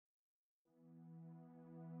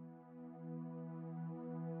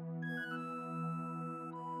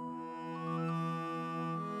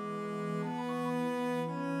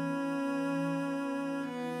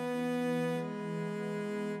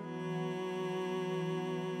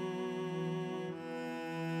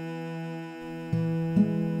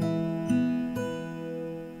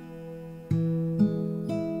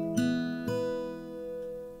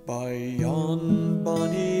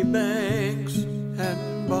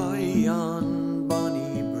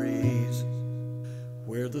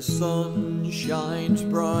the sun shines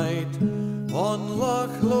bright on Loch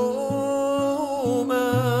Lomond.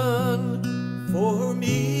 For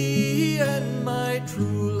me and my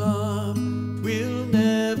true love will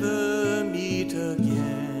never meet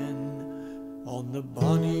again on the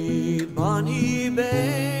bonny, bonny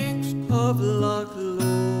banks of Loch Lomond.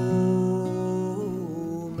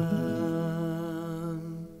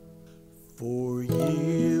 For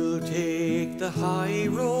ye'll take the high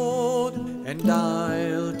road, and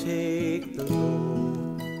I'll take the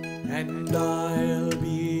low, and I'll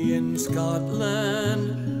be in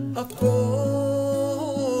Scotland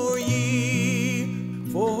afore ye.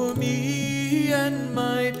 For me and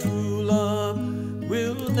my true love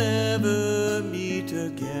will never meet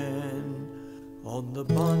again on the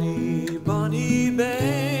bonny, bonny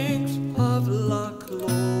banks of Loch Lomond.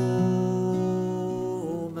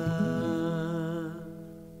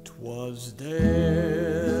 'Twas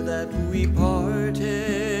there that we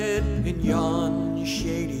parted in yon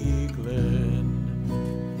shady glen,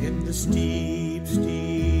 in the steep,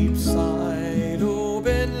 steep side o'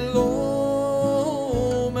 Ben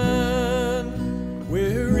Lomond,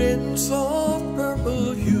 where in soft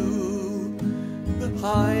purple hue the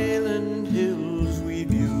highland hills we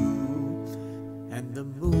view, and the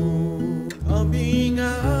moon coming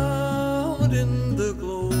out in the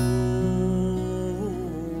gloaming.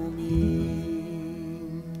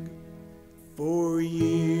 For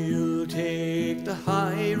ye'll take the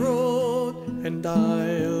high road, and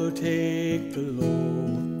I'll take the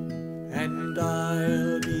low, and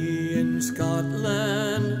I'll be in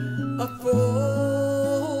Scotland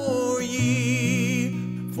afore ye.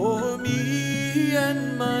 For me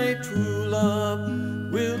and my true love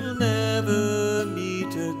will never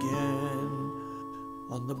meet again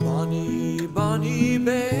on the bonny, bonny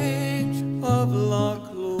banks of Loch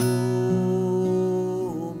Lomond.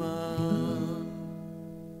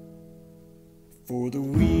 For the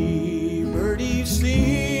wee birdies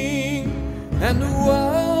sing, and the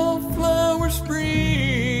wildflowers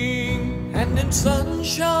spring, and in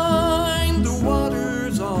sunshine the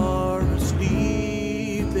waters are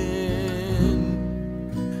asleepin'.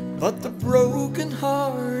 But the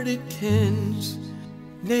broken-hearted kens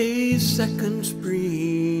nae second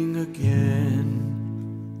spring again,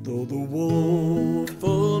 though the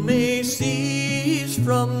woeful may cease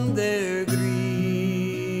from their grieving.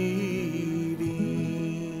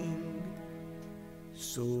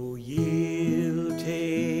 So ye'll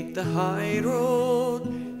take the high road,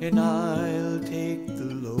 and I'll take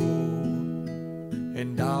the low,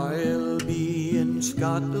 and I'll be in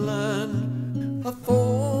Scotland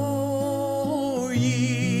afore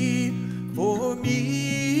ye. For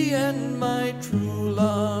me and my true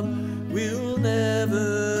love will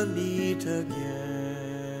never meet again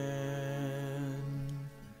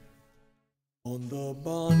on the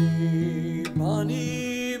bonny,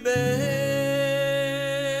 bonny banks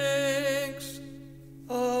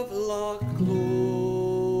of Loch Lomond.